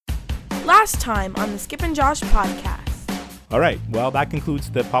Last time on the Skip and Josh podcast. All right, well, that concludes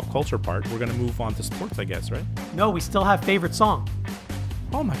the pop culture part. We're going to move on to sports, I guess, right? No, we still have favorite song.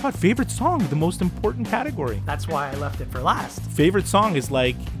 Oh my God, favorite song, the most important category. That's why I left it for last. Favorite song is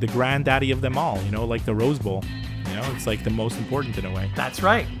like the granddaddy of them all, like the Rose Bowl. It's like the most important in a way. That's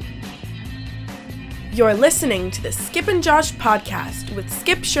right. You're listening to the Skip and Josh podcast with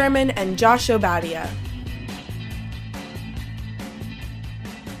Skip Sherman and Josh Obadia.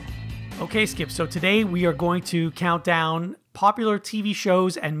 Okay, Skip, so today we are going to count down popular TV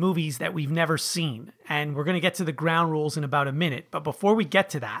shows and movies that we've never seen. And we're going to get to the ground rules in about a minute. But before we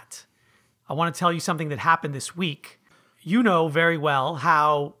get to that, I want to tell you something that happened this week. You know very well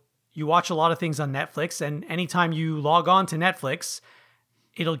how you watch a lot of things on Netflix, and anytime you log on to Netflix,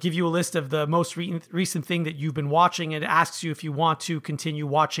 it'll give you a list of the most recent thing that you've been watching, and it asks you if you want to continue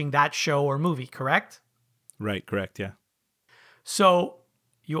watching that show or movie, correct? Right, correct, yeah. So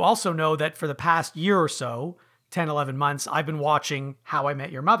you also know that for the past year or so, 10, 11 months, I've been watching How I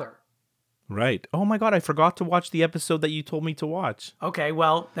Met Your Mother. Right. Oh my God, I forgot to watch the episode that you told me to watch. Okay,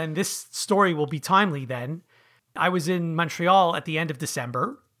 well, then this story will be timely then. I was in Montreal at the end of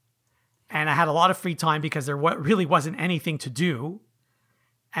December, and I had a lot of free time because there really wasn't anything to do.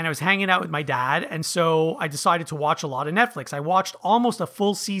 And I was hanging out with my dad, and so I decided to watch a lot of Netflix. I watched almost a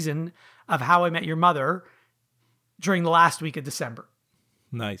full season of How I Met Your Mother during the last week of December.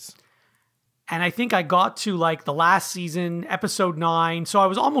 Nice. And I think I got to like the last season, episode 9, so I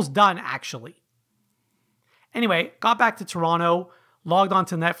was almost done actually. Anyway, got back to Toronto, logged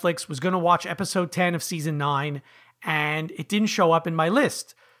onto Netflix, was going to watch episode 10 of season 9, and it didn't show up in my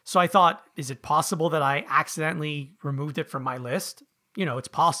list. So I thought, is it possible that I accidentally removed it from my list? It's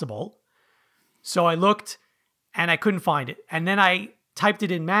possible. So I looked and I couldn't find it. And then I typed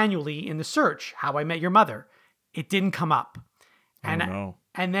it in manually in the search, How I Met Your Mother. It didn't come up.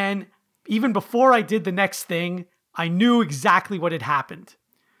 And then even before I did the next thing, I knew exactly what had happened.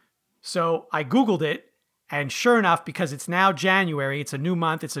 So I Googled it, and sure enough, because it's now January, it's a new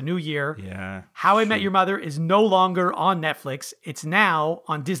month, it's a new year. Yeah. How I Met Your Mother is no longer on Netflix. It's now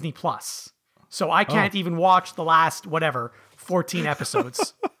on Disney+. So I can't even watch the last, 14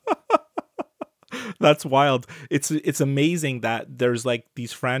 episodes. That's wild. It's amazing that there's like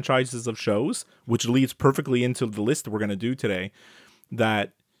these franchises of shows, which leads perfectly into the list we're going to do today,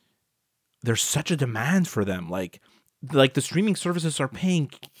 that there's such a demand for them. Like the streaming services are paying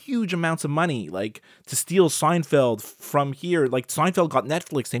huge amounts of money, like to steal Seinfeld from here. Like Seinfeld got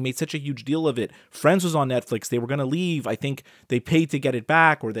Netflix. They made such a huge deal of it. Friends was on Netflix. They were going to leave. I think they paid to get it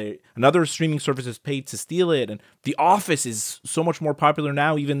back, or another streaming services paid to steal it. And The Office is so much more popular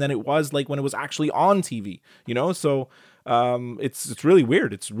now even than it was like when it was actually on TV, So it's really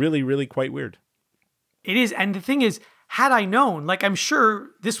weird. It's really, really quite weird. It is. And the thing is, had I known, like I'm sure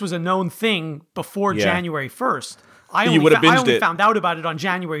this was a known thing before January 1st. I only found out about it on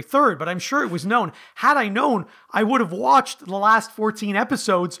January 3rd, but I'm sure it was known. Had I known, I would have watched the last 14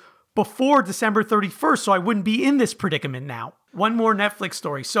 episodes before December 31st, so I wouldn't be in this predicament now. One more Netflix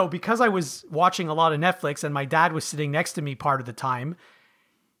story. So because I was watching a lot of Netflix and my dad was sitting next to me part of the time,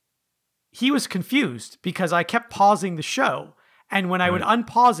 he was confused because I kept pausing the show. And when I would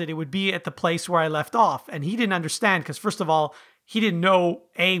unpause it, it would be at the place where I left off. And he didn't understand because, first of all, he didn't know,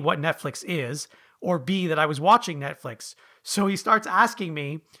 A, what Netflix is, or B, that I was watching Netflix. So he starts asking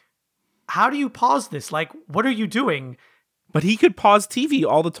me, how do you pause this? Like, what are you doing? But he could pause TV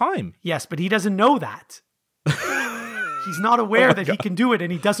all the time. Yes, but he doesn't know that. He's not aware that he can do it,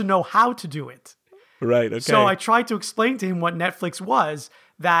 and he doesn't know how to do it. Right, okay. So I tried to explain to him what Netflix was,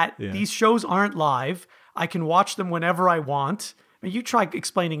 that these shows aren't live. I can watch them whenever I want. I mean, you try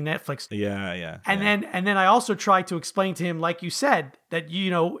explaining Netflix. Yeah. And then I also tried to explain to him, like you said, that,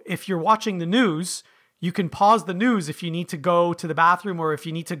 if you're watching the news, you can pause the news if you need to go to the bathroom or if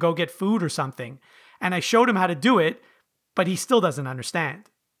you need to go get food or something. And I showed him how to do it, but he still doesn't understand.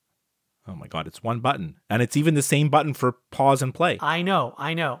 Oh my God, it's one button. And it's even the same button for pause and play. I know.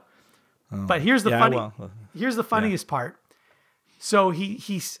 But here's the here's the funniest part. So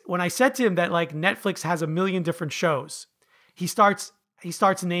he's when I said to him that like Netflix has a million different shows, he starts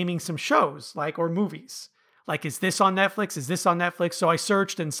naming some shows or movies. Like, is this on Netflix? Is this on Netflix? So I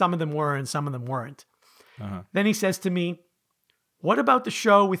searched and some of them were and some of them weren't. Uh-huh. Then he says to me, what about the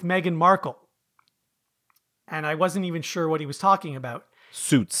show with Meghan Markle? And I wasn't even sure what he was talking about.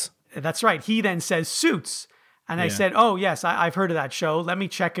 Suits. That's right. He then says Suits. And I said, oh, yes, I've heard of that show. Let me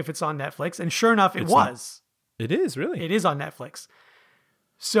check if it's on Netflix. And sure enough, it was. It is, really? It is on Netflix.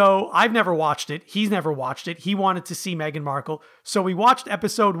 So I've never watched it. He's never watched it. He wanted to see Meghan Markle. So we watched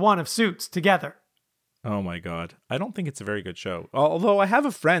episode 1 of Suits together. Oh my God. I don't think it's a very good show. Although I have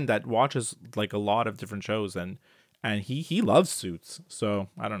a friend that watches like a lot of different shows and he loves Suits. So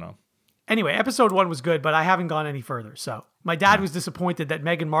I don't know. Anyway, episode 1 was good, but I haven't gone any further. So my dad was disappointed that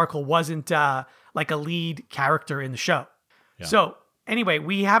Meghan Markle wasn't like a lead character in the show. Yeah. So anyway,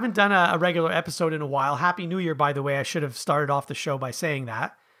 we haven't done a regular episode in a while. Happy New Year, by the way. I should have started off the show by saying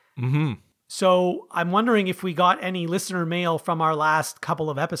that. Mm-hmm. So I'm wondering if we got any listener mail from our last couple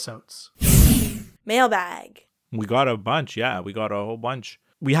of episodes. Mailbag. We got a bunch. Yeah, we got a whole bunch.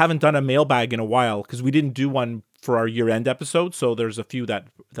 We haven't done a mailbag in a while because we didn't do one for our year-end episode. So there's a few that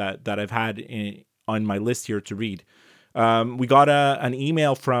I've had on my list here to read. We got an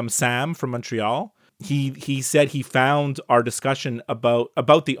email from Sam from Montreal. He said he found our discussion about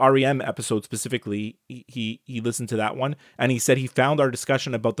the REM episode specifically. He listened to that one, and he said he found our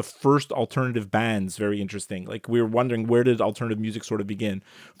discussion about the first alternative bands very interesting. Like, we were wondering, where did alternative music sort of begin?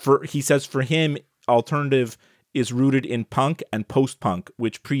 He says for him, alternative is rooted in punk and post-punk,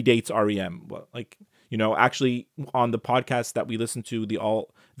 which predates REM. Well, like, you know, actually on the podcast that we listen to, the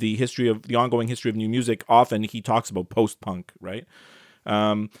ongoing history of new music, often he talks about post-punk, right?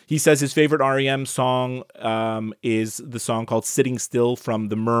 He says his favorite REM song is the song called Sitting Still from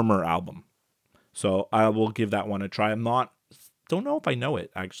the Murmur album. So I will give that one a try. Don't know if I know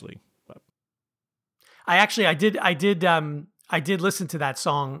it actually. But. I did listen to that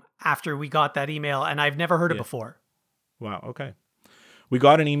song after we got that email, and I've never heard it before. Wow. Okay. We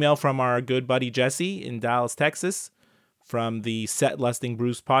got an email from our good buddy Jesse in Dallas, Texas, from the Set Lusting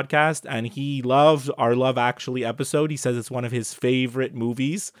Bruce podcast, and he loved our Love Actually episode. He says it's one of his favorite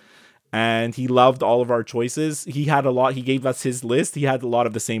movies, and he loved all of our choices. He gave us his list. He had a lot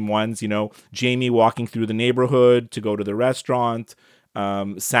of the same ones, you know, Jamie walking through the neighborhood to go to the restaurant,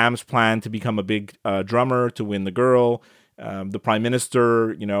 Sam's plan to become a big drummer to win the girl, the prime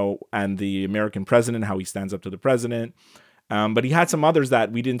minister, you know, and the American president, how he stands up to the president. But he had some others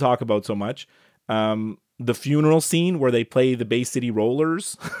that we didn't talk about so much. The funeral scene where they play the Bay City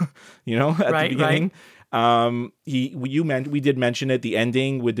Rollers, you know, at the beginning. Right. We did mention it. The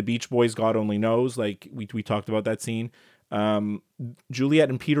ending with the Beach Boys, God Only Knows. Like we talked about that scene. Juliet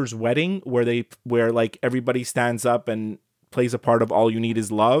and Peter's wedding, where like everybody stands up and plays a part of All You Need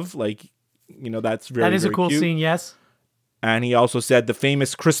Is Love. Like, you know, that is a cool cute scene. Yes. And he also said the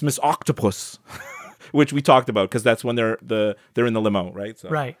famous Christmas octopus, which we talked about because that's when they're in the limo, right? So.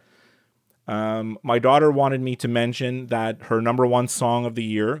 Right. My daughter wanted me to mention that her number one song of the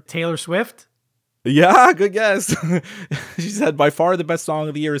year, Taylor Swift. Yeah, good guess. She said by far the best song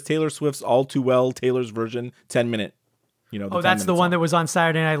of the year is Taylor Swift's All Too Well, Taylor's version, 10-minute. You know, that's the one that was on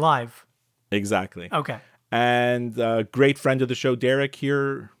Saturday Night Live. Exactly. Okay. And a great friend of the show, Derek,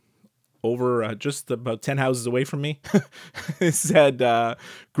 here over just about 10 houses away from me, said,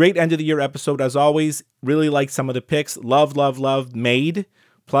 great end of the year episode as always. Really liked some of the picks. Love, made.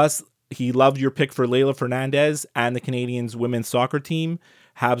 Plus, he loved your pick for Leylah Fernandez and the Canadians women's soccer team.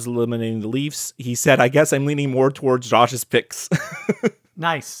 Habs eliminating the Leafs. He said, I guess I'm leaning more towards Josh's picks.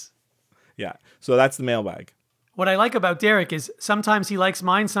 Nice. Yeah. So that's the mailbag. What I like about Derek is sometimes he likes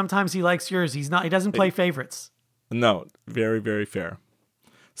mine, sometimes he likes yours. He doesn't play favorites. No, very, very fair.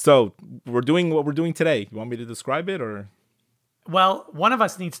 So we're doing what we're doing today. You want me to describe it or? Well, one of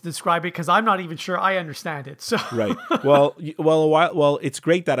us needs to describe it because I'm not even sure I understand it. So right. Well, it's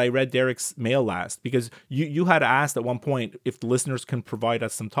great that I read Derek's mail last because you had asked at one point if the listeners can provide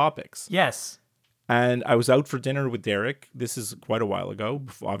us some topics. Yes. And I was out for dinner with Derek. This is quite a while ago.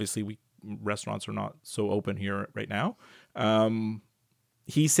 Obviously, restaurants are not so open here right now.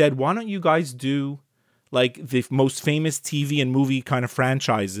 He said, why don't you guys do like the most famous TV and movie kind of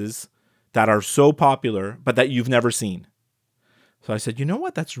franchises that are so popular, but that you've never seen? So I said, you know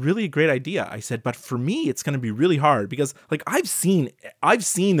what? That's really a great idea. I said, but for me, it's going to be really hard because like I've seen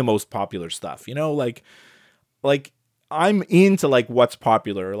the most popular stuff, you know, like I'm into like what's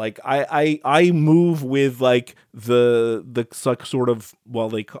popular. Like I move with like the sort of,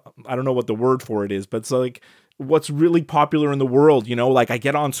 well, I don't know what the word for it is, but it's like what's really popular in the world, you know, like I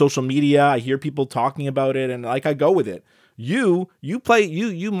get on social media, I hear people talking about it and like I go with it. You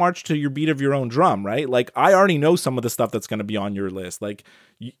march to your beat of your own drum, right? Like I already know some of the stuff that's going to be on your list. Like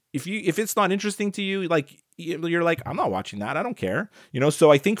if it's not interesting to you, like you're like, I'm not watching that. I don't care. You know? So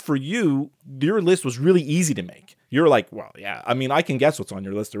I think for you, your list was really easy to make. You're like, well, yeah, I mean, I can guess what's on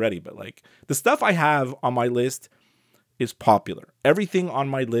your list already, but like the stuff I have on my list is popular. Everything on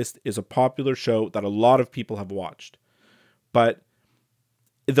my list is a popular show that a lot of people have watched. But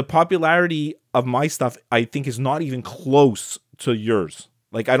the popularity of my stuff, I think, is not even close to yours.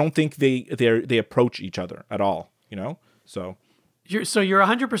 Like, I don't think they approach each other at all, you know? So You're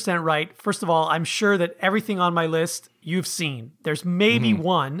 100% right. First of all, I'm sure that everything on my list you've seen. There's maybe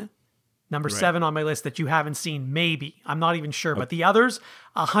one, number 7 on my list that you haven't seen. Maybe. I'm not even sure. But the others,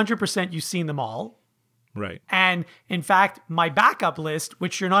 100% you've seen them all. Right. And in fact, my backup list,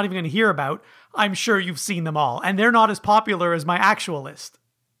 which you're not even going to hear about, I'm sure you've seen them all. And they're not as popular as my actual list.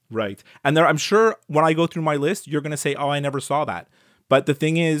 Right. And I'm sure when I go through my list, you're going to say, oh, I never saw that. But the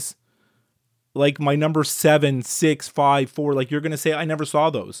thing is, like my number 7, 6, 5, 4, like you're going to say, I never saw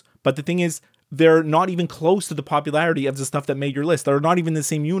those. But the thing is, they're not even close to the popularity of the stuff that made your list. They're not even the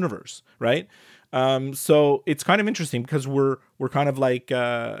same universe, right? So it's kind of interesting because we're kind of like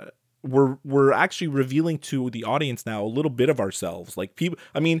we're actually revealing to the audience now a little bit of ourselves. Like people,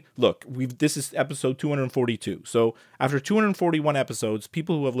 I mean, look, this is episode 242. So after 241 episodes,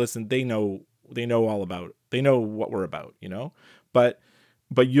 people who have listened, they know all about it. They know what we're about, you know. But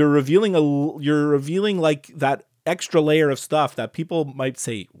you're revealing like that extra layer of stuff that people might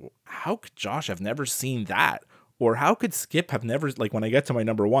say, how could Josh have never seen that? Or how could Skip have never, like when I get to my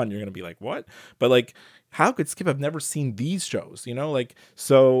number 1, you're going to be like, what? But like, how could Skip have never seen these shows? You know, like,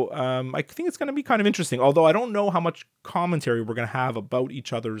 so I think it's going to be kind of interesting. Although I don't know how much commentary we're going to have about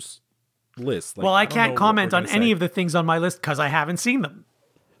each other's lists. Like, well, I can't comment on any of the things on my list because I haven't seen them.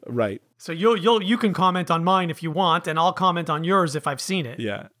 Right. So you can comment on mine if you want, and I'll comment on yours if I've seen it.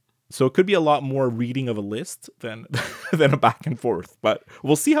 Yeah. So it could be a lot more reading of a list than a back and forth, but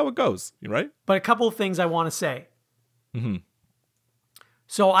we'll see how it goes, right? But a couple of things I want to say.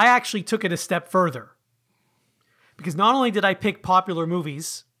 So I actually took it a step further. Because not only did I pick popular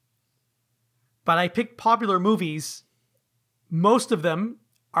movies, but I picked popular movies, most of them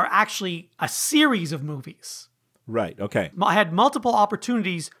are actually a series of movies. Right, okay. I had multiple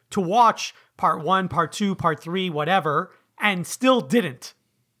opportunities to watch part 1, part 2, part 3, whatever, and still didn't.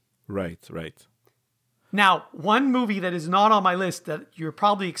 Right. Now, one movie that is not on my list that you're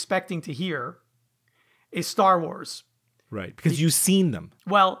probably expecting to hear is Star Wars. Right, because you've seen them.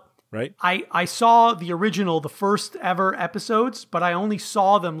 Well, right. I saw the original, the first ever episodes, but I only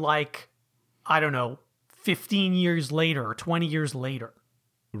saw them like, I don't know, 15 years later or 20 years later.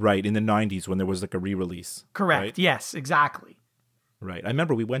 Right, in the 90s when there was like a re-release. Correct, right? Yes, exactly. Right, I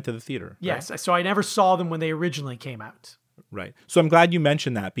remember we went to the theater. Yes, right? So I never saw them when they originally came out. Right, so I'm glad you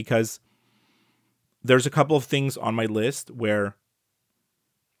mentioned that because there's a couple of things on my list where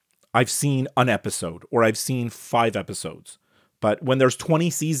I've seen an episode or I've seen 5 episodes. But when there's 20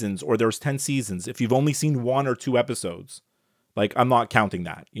 seasons or there's 10 seasons, if you've only seen 1 or 2 episodes, like I'm not counting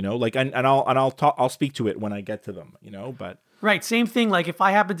that, you know, like, and I'll speak to it when I get to them, you know, but. Right. Same thing. Like if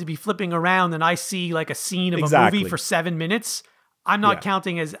I happen to be flipping around and I see like a scene of a movie for 7 minutes, I'm not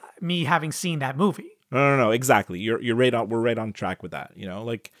counting as me having seen that movie. No. Exactly. You're right on. We're right on track with that. You know,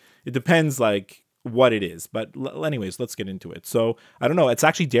 like it depends like what it is. But anyways, let's get into it. So I don't know. It's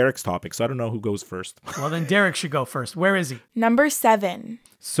actually Derek's topic. So I don't know who goes first. Well, then Derek should go first. Where is he? Number 7.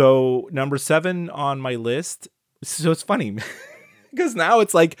 So number 7 on my list. So it's funny because now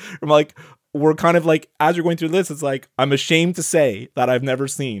it's like, I'm like, we're kind of like, as you're going through this, it's like, I'm ashamed to say that I've never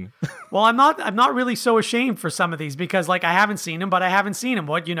seen. Well, I'm not really so ashamed for some of these because like I haven't seen them, but I haven't seen them.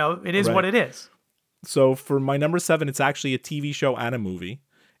 What, you know, it is what it is. So for my number 7, it's actually a TV show and a movie.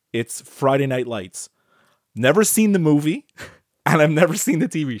 It's Friday Night Lights. Never seen the movie and I've never seen the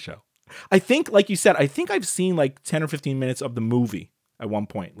TV show. I think, like you said, I think I've seen like 10 or 15 minutes of the movie at one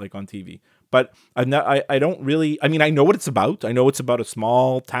point, like on TV. But I don't really, I mean, I know what it's about. I know it's about a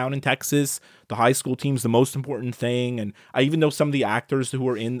small town in Texas. The high school team's the most important thing. And I even know some of the actors who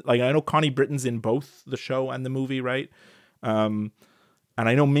are in, like, I know Connie Britton's in both the show and the movie, right? And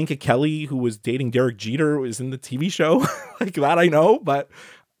I know Minka Kelly, who was dating Derek Jeter, is in the TV show. Like that I know, but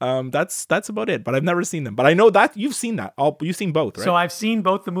that's about it. But I've never seen them. But I know that you've seen that. You've seen both, right? So I've seen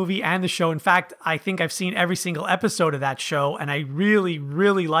both the movie and the show. In fact, I think I've seen every single episode of that show, and I really,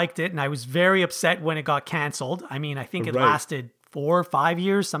 really liked it. And I was very upset when it got canceled. I mean, I think it lasted 4 or 5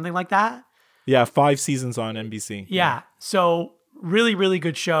 years, something like that. Yeah, 5 seasons on NBC. Yeah. So really, really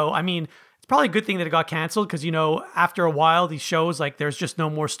good show. I mean, it's probably a good thing that it got canceled because, you know, after a while, these shows, like, there's just no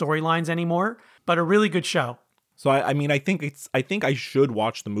more storylines anymore. But a really good show. So I mean, I think I should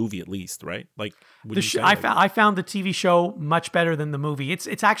watch the movie at least, right? Like I found the TV show much better than the movie.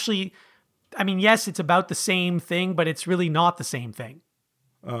 It's actually, I mean, yes, it's about the same thing, but it's really not the same thing.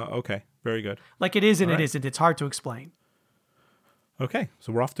 Okay, very good. Like it is and it isn't. It's hard to explain. Okay,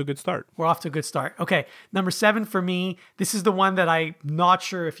 so we're off to a good start. Okay, number 7 for me. This is the one that I'm not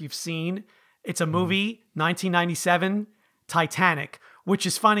sure if you've seen. It's a movie, 1997, Titanic. Which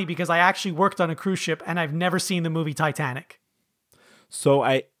is funny because I actually worked on a cruise ship and I've never seen the movie Titanic. So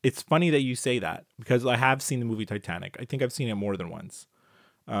it's funny that you say that because I have seen the movie Titanic. I think I've seen it more than once.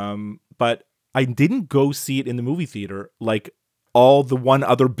 But I didn't go see it in the movie theater like all the 1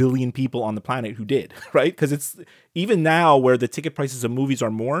 other billion people on the planet who did, right? Because it's even now where the ticket prices of movies are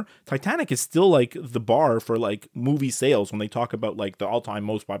more, Titanic is still like the bar for like movie sales when they talk about like the all-time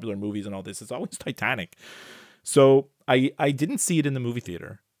most popular movies and all this. It's always Titanic. So I didn't see it in the movie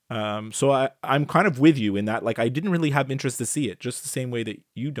theater. So I'm kind of with you in that, like, I didn't really have interest to see it, just the same way that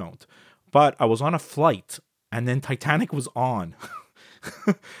you don't. But I was on a flight and then Titanic was on.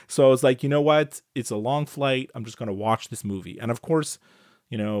 So I was like, you know what? It's a long flight. I'm just going to watch this movie. And of course,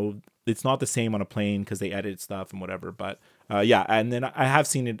 you know, it's not the same on a plane because they edit stuff and whatever. But yeah, and then I have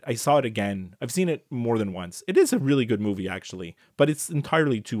seen it. I saw it again. I've seen it more than once. It is a really good movie, actually, but it's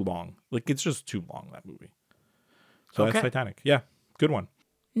entirely too long. Like, it's just too long, that movie. So That's Titanic. Yeah, good one.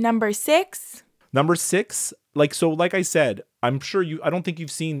 Number 6. Number 6, like I said, I'm sure I don't think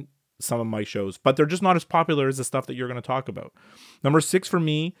you've seen some of my shows, but they're just not as popular as the stuff that you're going to talk about. Number 6 for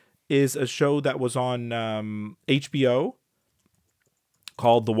me is a show that was on HBO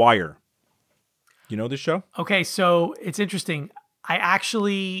called The Wire. You know this show? Okay, so it's interesting. I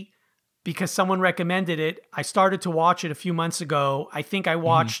actually, because someone recommended it, I started to watch it a few months ago. I think I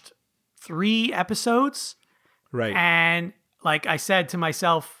watched 3 episodes. Right. And like I said to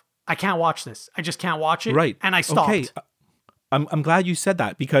myself, I can't watch this. I just can't watch it. Right. And I stopped. Okay. I'm glad you said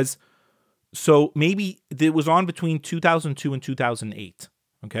that because so maybe it was on between 2002 and 2008.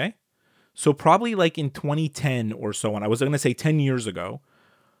 Okay. So probably like in 2010 or so on, I was going to say 10 years ago,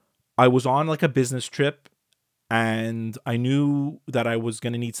 I was on like a business trip and I knew that I was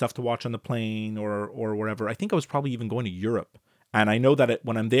going to need stuff to watch on the plane or wherever. I think I was probably even going to Europe. And I know that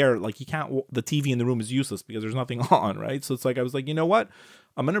when I'm there, like the TV in the room is useless because there's nothing on, right? So it's like, I was like, you know what?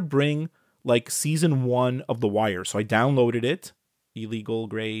 I'm going to bring like season 1 of The Wire. So I downloaded it, illegal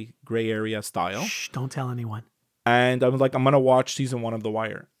gray area style. Shh, don't tell anyone. And I'm like, I'm going to watch season 1 of The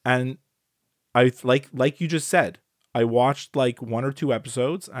Wire. And I like you just said, I watched like 1 or 2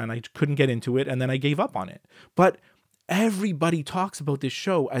 episodes and I couldn't get into it. And then I gave up on it. But everybody talks about this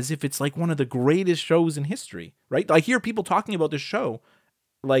show as if it's like one of the greatest shows in history, right? I hear people talking about this show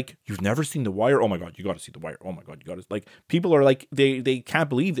like, you've never seen The Wire? Oh my God, you got to see The Wire. Oh my God, you got to, like, people are like, they can't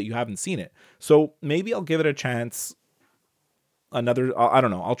believe that you haven't seen it. So maybe I'll give it a chance. I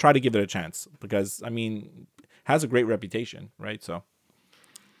don't know. I'll try to give it a chance because, I mean, it has a great reputation, right? So.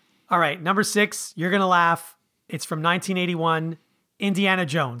 All right, number 6, you're going to laugh. It's from 1981, Indiana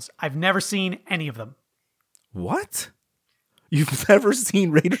Jones. I've never seen any of them. What? You've never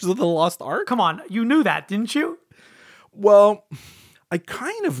seen Raiders of the Lost Ark? Come on, you knew that, didn't you? Well, I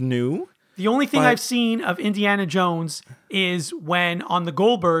kind of knew. The only thing I've seen of Indiana Jones is when on the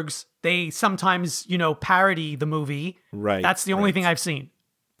Goldbergs, they sometimes, parody the movie. Right. That's the only thing I've seen.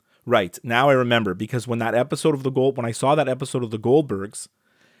 Right. Now I remember because when I saw that episode of the Goldbergs,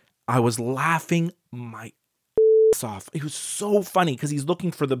 I was laughing my off. It was so funny because he's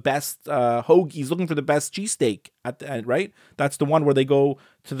looking for the best hoagie. He's looking for the best cheesesteak at the end, right? That's the one where they go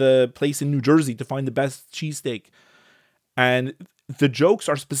to the place in New Jersey to find the best cheesesteak. And the jokes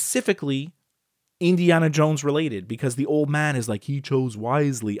are specifically Indiana Jones related because the old man is like, he chose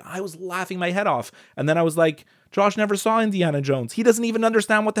wisely. I was laughing my head off. And then I was like, Josh never saw Indiana Jones. He doesn't even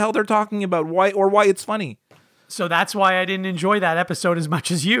understand what the hell they're talking about, why it's funny. So that's why I didn't enjoy that episode as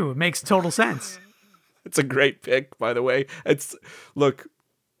much as you. It makes total sense. It's a great pick, by the way. It's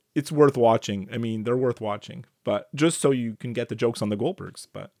worth watching. I mean, they're worth watching, but just so you can get the jokes on the Goldbergs.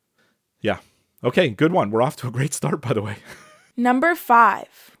 But yeah. Okay, good one. We're off to a great start, by the way. Number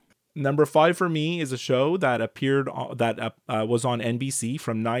 5. Number 5 for me is a show that was on NBC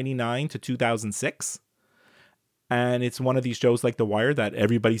from 99 to 2006. And it's one of these shows like The Wire that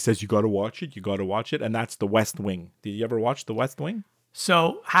everybody says, you got to watch it. And that's The West Wing. Did you ever watch The West Wing?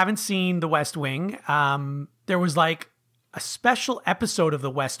 So, haven't seen The West Wing. There was like a special episode of The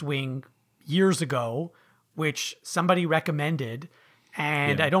West Wing years ago, which somebody recommended.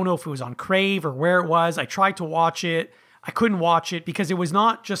 And I don't know if it was on Crave or where it was. I tried to watch it. I couldn't watch it because it was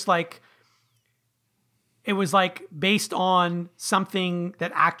not just like, it was like based on something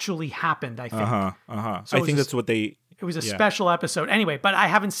that actually happened, I think. So I think that's what they... It was a special episode. Anyway, but I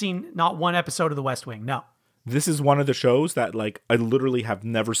haven't seen not one episode of The West Wing, no. This is one of the shows that, like, I literally have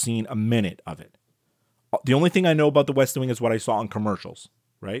never seen a minute of it. The only thing I know about The West Wing is what I saw on commercials,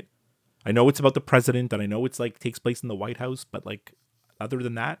 right? I know it's about the president, and I know it's, like, takes place in the White House, but, like, other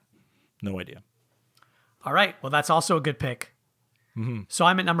than that, no idea. All right. Well, that's also a good pick. Mm-hmm. So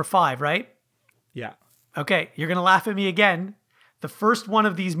I'm at number 5, right? Yeah. Okay. You're going to laugh at me again. The first one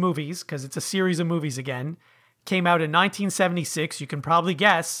of these movies, because it's a series of movies again, came out in 1976. You can probably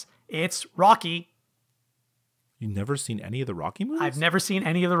guess. It's Rocky. You've never seen any of the Rocky movies? I've never seen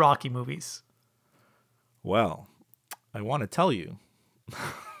any of the Rocky movies. Well, I want to tell you,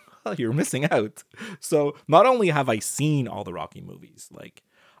 you're missing out. So not only have I seen all the Rocky movies, like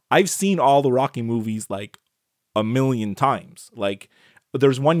I've seen all the Rocky movies like a million times. Like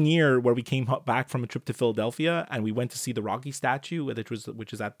there's one year where we came back from a trip to Philadelphia and we went to see the Rocky statue,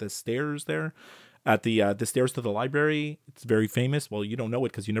 which is at the stairs there, at the stairs to the library. It's very famous. Well, you don't know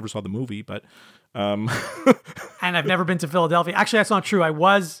it because you never saw the movie, but and I've never been to Philadelphia. Actually, that's not true. I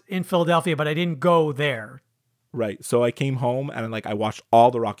was in Philadelphia, but I didn't go there. Right. So I came home and like I watched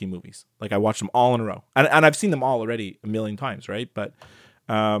all the Rocky movies. Like I watched them all in a row. And I've seen them all already a million times, right? But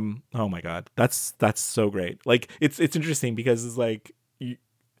oh my God. That's so great. Like it's interesting because it's like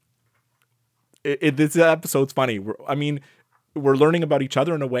this episode's funny. We're learning about each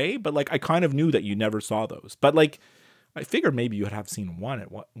other in a way, but like I kind of knew that you never saw those. But like I figured maybe you would have seen one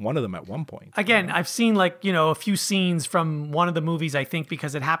of them at one point. Again, I've seen like, a few scenes from one of the movies, I think,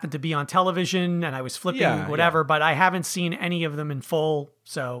 because it happened to be on television and I was flipping whatever, but I haven't seen any of them in full.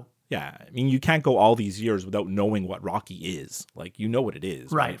 So yeah, I mean, you can't go all these years without knowing what Rocky is. Like, you know what it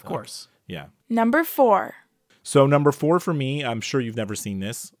is. Right, of course. Yeah. Number 4. So number 4 for me, I'm sure you've never seen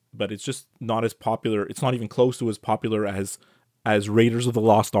this, but it's just not as popular. It's not even close to as popular as Raiders of the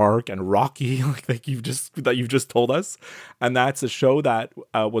Lost Ark and Rocky, like you've just told us. And that's a show that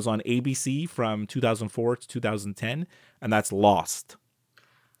was on ABC from 2004 to 2010, and that's Lost.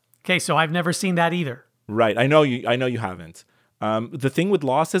 Okay, so I've never seen that either. Right. I know you haven't. The thing with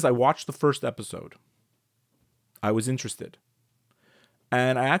Lost is I watched the first episode. I was interested.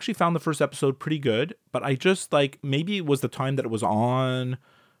 And I actually found the first episode pretty good, but I just like, maybe it was the time that it was on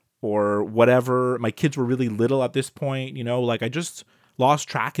or whatever. My kids were really little at this point, like I just lost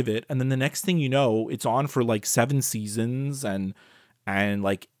track of it. And then the next thing you know, it's on for like 7 seasons and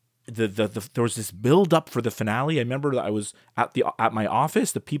like there was this build up for the finale. I remember that I was at my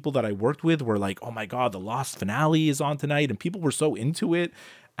office. The people that I worked with were like, "Oh my God, the Lost finale is on tonight." And people were so into it.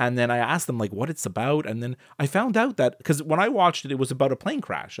 And then I asked them like what it's about. And then I found out that because when I watched it, it was about a plane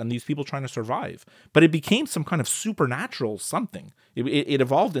crash and these people trying to survive. But it became some kind of supernatural something. It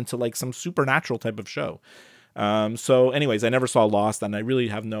evolved into like some supernatural type of show. So anyways, I never saw Lost and I really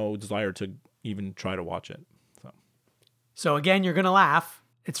have no desire to even try to watch it. So again, you're going to laugh.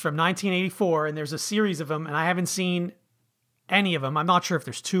 It's from 1984 and there's a series of them and I haven't seen any of them. I'm not sure if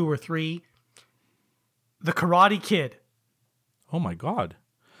there's 2 or 3. The Karate Kid. Oh my God.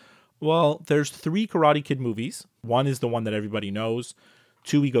 Well, there's 3 Karate Kid movies. 1 is the one that everybody knows.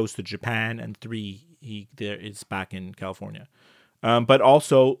 2, he goes to Japan, and 3, he is back in California. But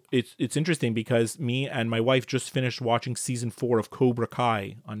also, it's interesting because me and my wife just finished watching season 4 of Cobra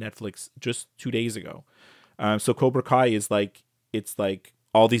Kai on Netflix just 2 days ago. So Cobra Kai is like, it's like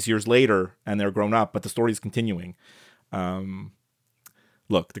all these years later, and they're grown up, but the story is continuing.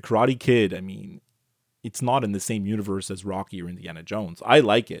 Look, the Karate Kid, I mean, it's not in the same universe as Rocky or Indiana Jones. I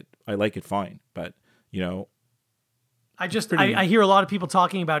like it fine, but I hear a lot of people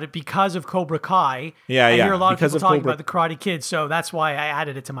talking about it because of Cobra Kai. Yeah, I hear a lot of people talking about the Karate Kid, so that's why I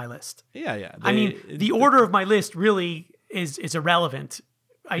added it to my list. Yeah. The order of my list really is irrelevant.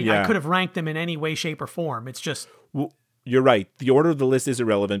 I could have ranked them in any way, shape, or form. It's just... Well, you're right. The order of the list is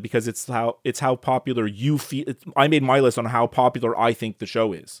irrelevant because it's how popular you feel. I made my list on how popular I think the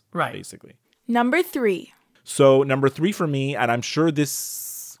show is. Right. Basically. Number 3. So number 3 for me, and I'm sure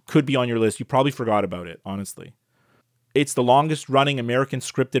this could be on your list. You probably forgot about it, honestly. It's the longest running American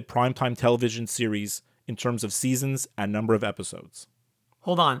scripted primetime television series in terms of seasons and number of episodes.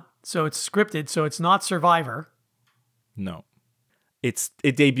 Hold on. So it's scripted, so it's not Survivor. No. It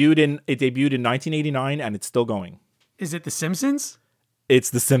debuted in 1989 and it's still going. Is it The Simpsons? It's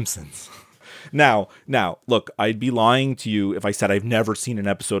The Simpsons. Now, look, I'd be lying to you if I said I've never seen an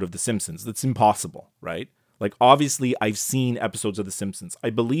episode of The Simpsons. That's impossible, right? Like, obviously, I've seen episodes of The Simpsons.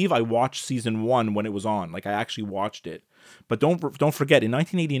 I believe I watched season 1 when it was on. Like, I actually watched it. But don't forget, in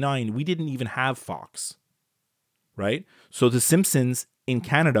 1989, we didn't even have Fox, right? So The Simpsons in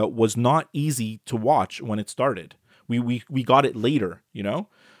Canada was not easy to watch when it started. We got it later,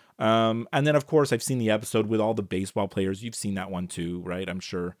 And then, of course, I've seen the episode with all the baseball players. You've seen that one too, right? I'm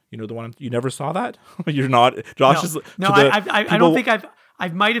sure. You know the one? You never saw that? You're not? Josh is... No, I don't think I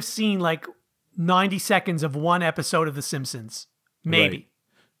might have seen like 90 seconds of one episode of The Simpsons. Maybe. Right.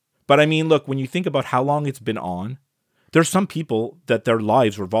 But I mean, look, when you think about how long it's been on, there's some people that their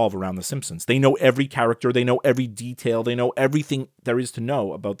lives revolve around The Simpsons. They know every character. They know every detail. They know everything there is to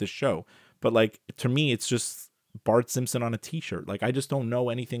know about this show. But like, to me, it's just Bart Simpson on a t-shirt. Like, I just don't know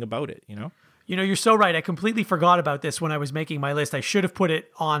anything about it, You're so right. I completely forgot about this when I was making my list. I should have put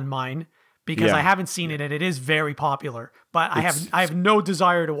it on mine because I haven't seen it and it is very popular. But I have no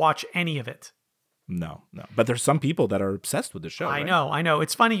desire to watch any of it. No. But there's some people that are obsessed with the show. I know.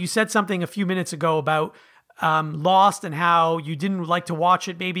 It's funny. You said something a few minutes ago about Lost and how you didn't like to watch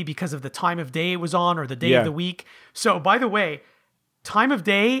it maybe because of the time of day it was on or the day of the week. So, by the way, time of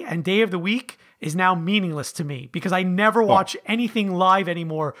day and day of the week is now meaningless to me because I never watch anything live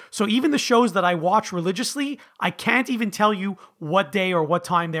anymore. So even the shows that I watch religiously, I can't even tell you what day or what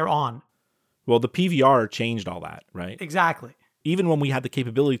time they're on. Well, the PVR changed all that, right? Exactly. Even when we had the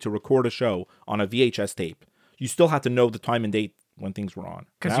capability to record a show on a VHS tape, you still had to know the time and date when things were on.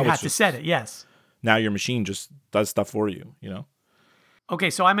 Because you had to set it, yes. Now your machine just does stuff for you, Okay,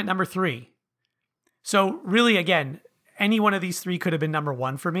 so I'm at number 3. So really, again, any one of these 3 could have been number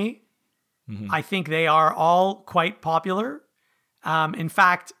 1 for me. Mm-hmm. I think they are all quite popular. In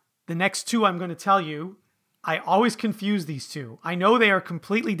fact, the next 2 I'm going to tell you, I always confuse these 2. I know they are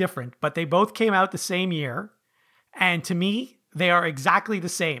completely different, but they both came out the same year. And to me, they are exactly the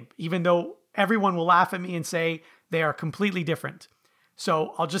same, even though everyone will laugh at me and say they are completely different.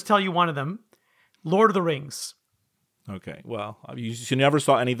 So I'll just tell you one of them. Lord of the Rings. Okay, well, you never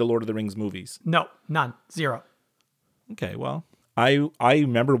saw any of the Lord of the Rings movies? No, none. 0. Okay, well, I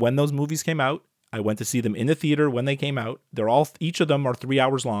remember when those movies came out. I went to see them in the theater when they came out. Each of them are 3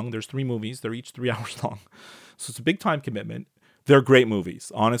 hours long. There's 3 movies. They're each 3 hours long. So it's a big time commitment. They're great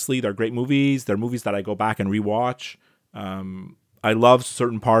movies. Honestly, they're great movies. They're movies that I go back and rewatch. I love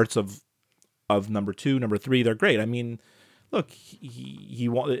certain parts of number 2, number 3. They're great. I mean, look,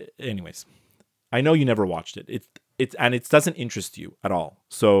 anyways, I know you never watched it. It doesn't interest you at all.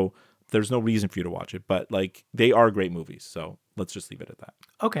 So there's no reason for you to watch it, but like they are great movies. So let's just leave it at that.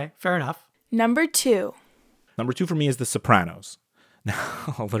 Okay, fair enough. Number 2. Number 2 for me is The Sopranos.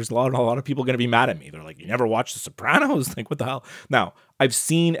 Now, there's a lot of people going to be mad at me. They're like, you never watched The Sopranos? Like, what the hell? Now, I've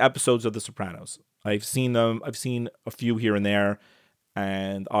seen episodes of The Sopranos. I've seen them. I've seen a few here and there.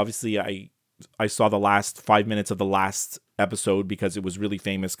 And obviously, I saw the last 5 minutes of the last episode because it was really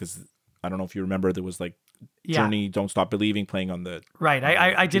famous. Because I don't know if you remember, there was like Journey, Don't Stop Believing playing on the... Right.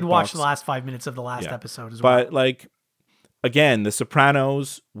 I did watch the last 5 minutes of the last episode as well. But like... Again, The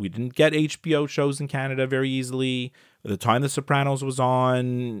Sopranos, we didn't get HBO shows in Canada very easily. At the time The Sopranos was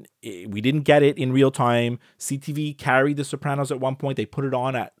on, we didn't get it in real time. CTV carried The Sopranos at one point. They put it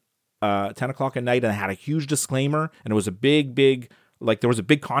on at 10 o'clock at night and had a huge disclaimer. And it was a big, there was a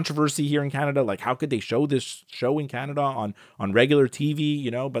big controversy here in Canada. Like, how could they show this show in Canada on regular TV,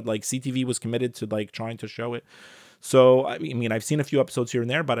 But like CTV was committed to like trying to show it. So, I mean, I've seen a few episodes here and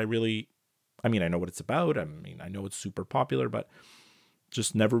there, but I know what it's about. I know it's super popular, but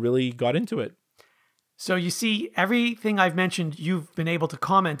just never really got into it. So you see, everything I've mentioned, you've been able to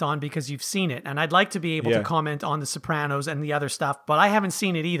comment on because you've seen it. And I'd like to be able to comment on The Sopranos and the other stuff, but I haven't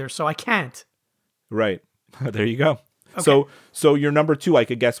seen it either, so I can't. Right. There you go. Okay. So your number 2, I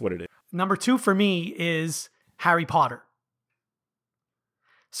could guess what it is. Number 2 for me is Harry Potter.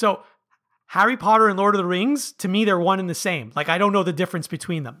 So Harry Potter and Lord of the Rings, to me, they're one and the same. Like, I don't know the difference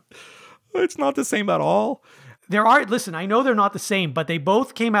between them. It's not the same at all. Listen, I know they're not the same, but they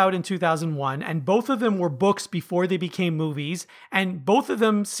both came out in 2001 and both of them were books before they became movies. And both of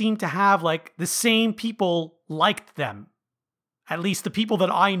them seem to have like the same people liked them, at least the people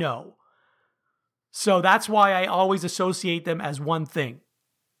that I know. So that's why I always associate them as one thing.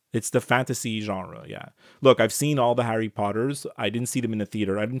 It's the fantasy genre, yeah. Look, I've seen all the Harry Potters. I didn't see them in the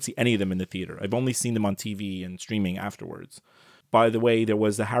theater. I didn't see any of them in the theater. I've only seen them on TV and streaming afterwards. By the way, there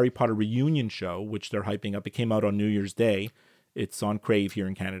was the Harry Potter reunion show, which they're hyping up. It came out on New Year's Day. It's on Crave here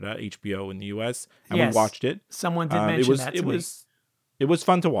in Canada, HBO in the US, and we watched it. Someone did mention that to me. It was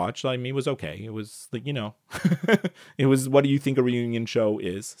fun to watch. I mean, it was okay. It was like, it was what do you think a reunion show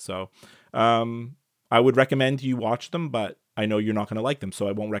is? So I would recommend you watch them, but I know you're not going to like them, so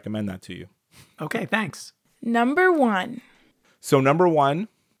I won't recommend that to you. Okay, thanks. Number 1. So number 1,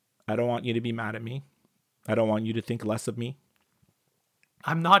 I don't want you to be mad at me. I don't want you to think less of me.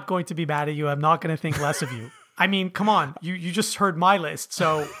 I'm not going to be mad at you. I'm not going to think less of you. I mean, come on. You just heard my list,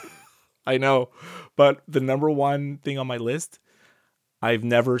 so... I know. But the number 1 thing on my list, I've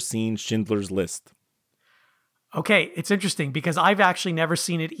never seen Schindler's List. Okay, it's interesting because I've actually never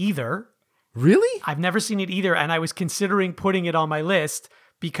seen it either. Really? I've never seen it either, and I was considering putting it on my list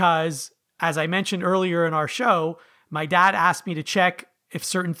because, as I mentioned earlier in our show, my dad asked me to check if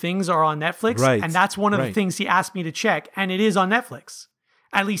certain things are on Netflix, and that's one of the things he asked me to check, and it is on Netflix.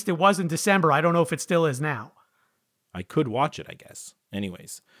 At least it was in December. I don't know if it still is now. I could watch it, I guess.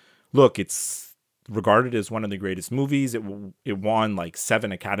 Anyways, look, it's regarded as one of the greatest movies. It won like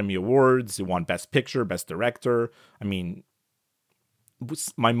 7 Academy Awards. It won Best Picture, Best Director. I mean,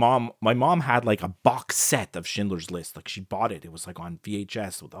 my mom had like a box set of Schindler's List. Like she bought it. It was like on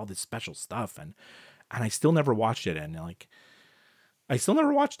VHS with all this special stuff, and I still never watched it. And like, I still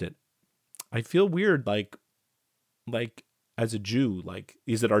never watched it. I feel weird, like as a Jew, like,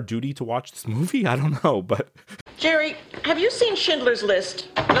 is it our duty to watch this movie? I don't know, but Jerry, have you seen Schindler's List?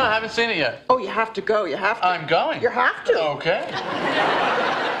 No, I haven't seen it yet. Oh, you have to go. You have to. I'm going. You have to. Okay.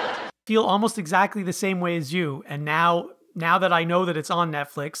 Feel almost exactly the same way as you, and now that I know that it's on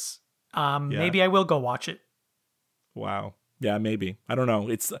Netflix, maybe I will go watch it. Wow. Yeah, maybe. I don't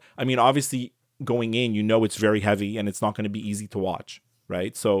know. I mean, obviously going in, you know, it's very heavy and it's not going to be easy to watch,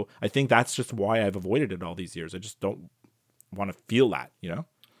 right? So I think that's just why I've avoided it all these years. I just don't want to feel that, you know?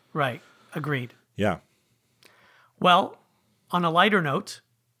 Right. Agreed. Yeah. Well, on a lighter note,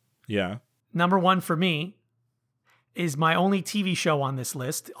 yeah, number 1 for me is my only TV show on this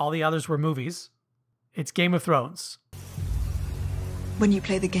list. All the others were movies. It's Game of Thrones. When you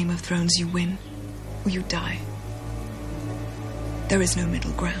play the Game of Thrones, you win or you die. There is no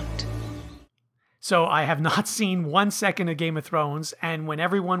middle ground. So I have not seen 1 second of Game of Thrones, and when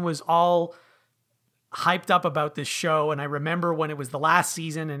everyone was all hyped up about this show, and I remember when it was the last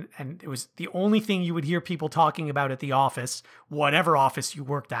season and it was the only thing you would hear people talking about at the office, whatever office you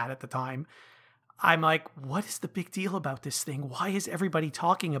worked at the time, I'm like, what is the big deal about this thing? Why is everybody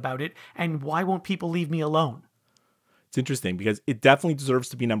talking about it? And why won't people leave me alone? It's interesting because it definitely deserves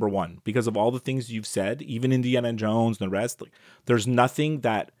to be number 1 because of all the things you've said, even Indiana Jones and the rest. Like, there's nothing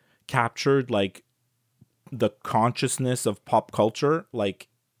that captured like the consciousness of pop culture like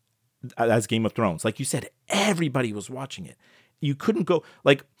as Game of Thrones. Like you said, everybody was watching it. You couldn't go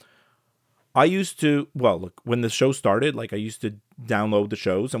like I used to. Well, look, when the show started, like I used to download the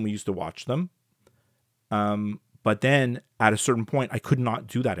shows and we used to watch them. But then at a certain point, I could not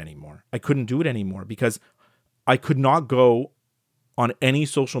do that anymore. I couldn't do it anymore because I could not go on any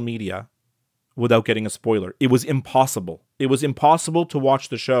social media without getting a spoiler. It was impossible. It was impossible to watch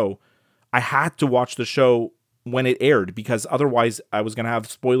the show. I had to watch the show when it aired because otherwise I was going to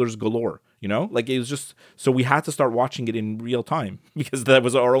have spoilers galore, you know? Like it was just, so we had to start watching it in real time because that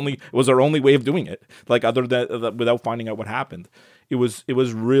was our only way of doing it. Like other than without finding out what happened. It was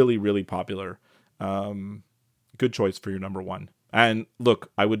really, really popular. Good choice for your number 1. And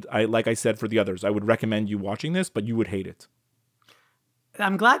look, like I said for the others, I would recommend you watching this, but you would hate it.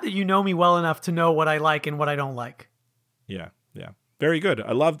 I'm glad that you know me well enough to know what I like and what I don't like. Yeah. Very good.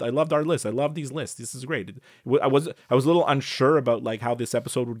 I loved our list. I love these lists. This is great. I was a little unsure about like how this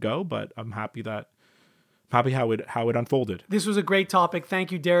episode would go, but I'm happy how it unfolded. This was a great topic.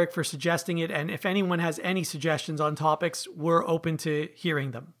 Thank you, Derek, for suggesting it. And if anyone has any suggestions on topics, we're open to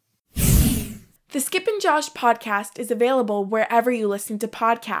hearing them. The Skip and Josh podcast is available wherever you listen to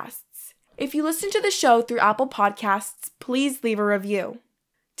podcasts. If you listen to the show through Apple Podcasts, please leave a review.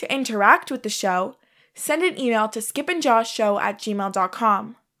 To interact with the show, send an email to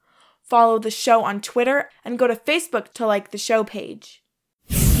skipandjoshshow@gmail.com. Follow the show on Twitter and go to Facebook to like the show page.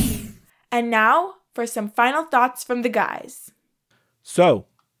 And now for some final thoughts from the guys. So,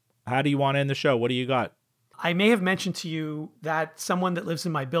 how do you want to end the show? What do you got? I may have mentioned to you that someone that lives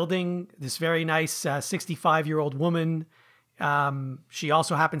in my building, this very nice 65-year-old woman, she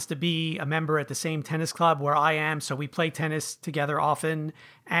also happens to be a member at the same tennis club where I am, so we play tennis together often.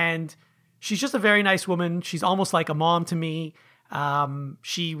 And she's just a very nice woman. She's almost like a mom to me.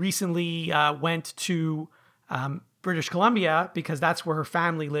 She recently went to British Columbia because that's where her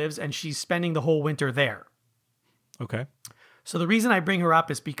family lives, and she's spending the whole winter there. Okay. So the reason I bring her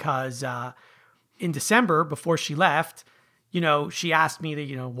up is because in December, before she left, she asked me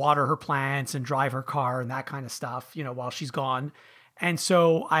to, water her plants and drive her car and that kind of stuff, while she's gone. And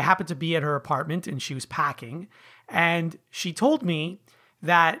so I happened to be at her apartment and she was packing. And she told me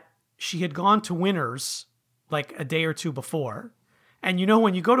that she had gone to Winners like a day or two before. And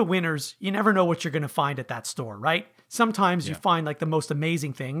when you go to Winners, you never know what you're going to find at that store, right? Sometimes you find like the most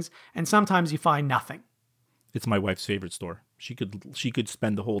amazing things, and sometimes you find nothing. It's my wife's favorite store. She could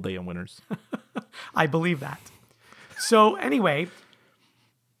spend the whole day in Winners. I believe that. So anyway,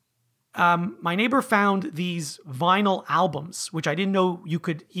 my neighbor found these vinyl albums, which I didn't know you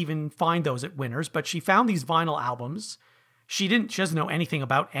could even find those at Winners, but she found these vinyl albums. She doesn't know anything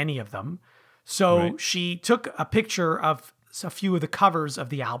about any of them. So She took a picture of a few of the covers of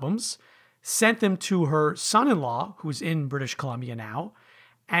the albums, sent them to her son-in-law, who's in British Columbia now,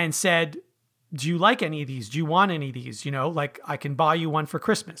 and said, do you like any of these? Do you want any of these? Like I can buy you one for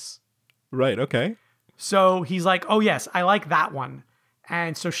Christmas. Right. Okay. So he's like, oh yes, I like that one.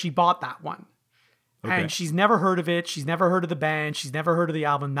 And so she bought that one. And she's never heard of it. She's never heard of the band. She's never heard of the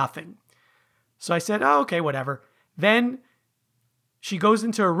album, nothing. So I said, oh, okay, whatever. Then she goes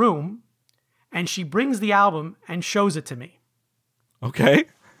into her room and she brings the album and shows it to me. Okay.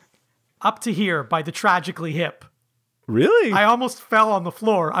 Up to Here by the Tragically Hip. Really? I almost fell on the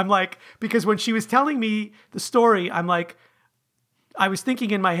floor. I'm like, because when she was telling me the story, I'm like, I was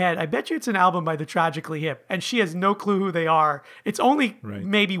thinking in my head, I bet you it's an album by the Tragically Hip. And she has no clue who they are. It's only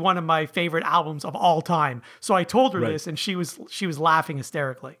maybe one of my favorite albums of all time. So I told her this and she was laughing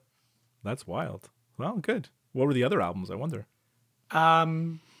hysterically. That's wild. Well, good. What were the other albums, I wonder?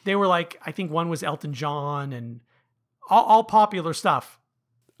 They were like, I think one was Elton John and all popular stuff.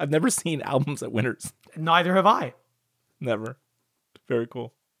 I've never seen albums at Winners. Neither have I. Never. Very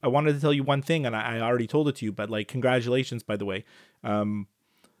cool. I wanted to tell you one thing, and I already told it to you, but like, congratulations, by the way. The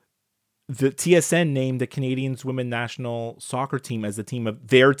TSN named the Canadians women national soccer team as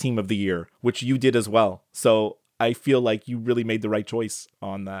their team of the year, which you did as well. So I feel like you really made the right choice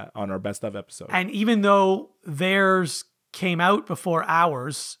on our best of episode. And even though theirs came out before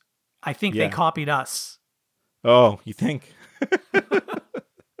ours, I think they copied us. Oh, you think?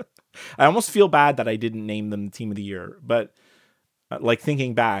 I almost feel bad that I didn't name them the team of the year, but like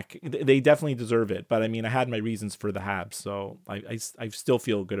thinking back, they definitely deserve it. But I mean, I had my reasons for the Habs, so I still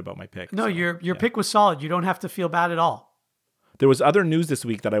feel good about my pick. No, your pick was solid. You don't have to feel bad at all. There was other news this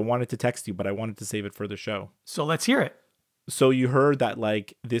week that I wanted to text you, but I wanted to save it for the show. So let's hear it. So you heard that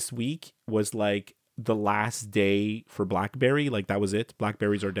like this week was like the last day for BlackBerry, like that was it.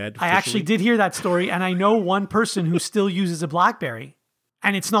 BlackBerries are dead. I actually did hear that story, and I know one person who still uses a BlackBerry,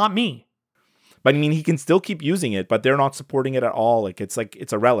 and it's not me. But I mean, he can still keep using it, but they're not supporting it at all. Like it's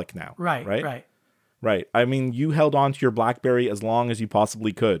a relic now. Right. I mean, you held on to your BlackBerry as long as you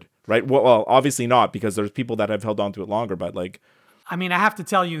possibly could, right? Well, obviously not, because there's people that have held on to it longer, but like, I mean, I have to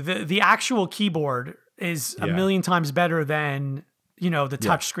tell you, the actual keyboard is a million times better than, the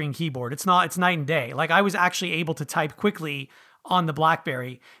touchscreen keyboard. It's night and day. Like I was actually able to type quickly on the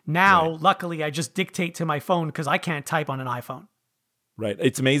BlackBerry. Now, luckily, I just dictate to my phone because I can't type on an iPhone. Right.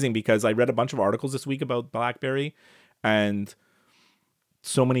 It's amazing because I read a bunch of articles this week about BlackBerry, and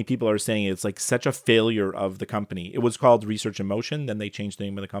so many people are saying it's like such a failure of the company. It was called Research in Motion. Then they changed the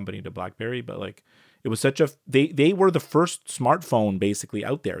name of the company to BlackBerry, but like it was such they were the first smartphone basically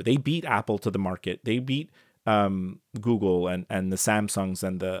out there. They beat Apple to the market. They beat Google and the Samsungs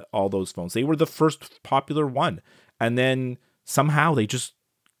and all those phones. They were the first popular one. And then somehow they just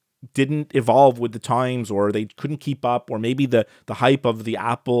didn't evolve with the times, or they couldn't keep up, or maybe the hype of the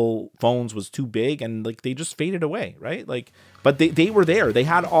Apple phones was too big and like they just faded away, right? Like, but they were there. They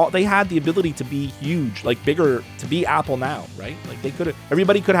had the ability to be huge, like bigger, to be Apple now, right? Like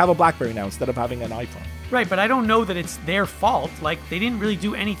everybody could have a BlackBerry now instead of having an iPhone. Right, but I don't know that it's their fault. Like they didn't really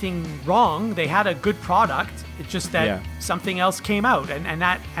do anything wrong. They had a good product. It's just that something else came out, and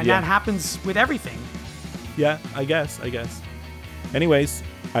that happens with everything. Yeah, I guess. Anyways,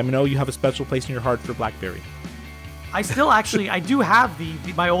 I know you have a special place in your heart for BlackBerry. I still I do have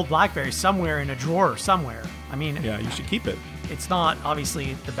my old BlackBerry somewhere in a drawer somewhere. I mean, yeah, you should keep it. It's not,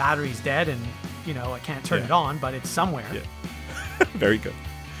 obviously, the battery's dead and, I can't turn it on, but it's somewhere. Yeah. Very good.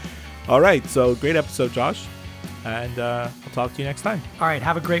 All right, so great episode, Josh. And I'll talk to you next time. All right,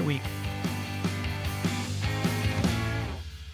 have a great week.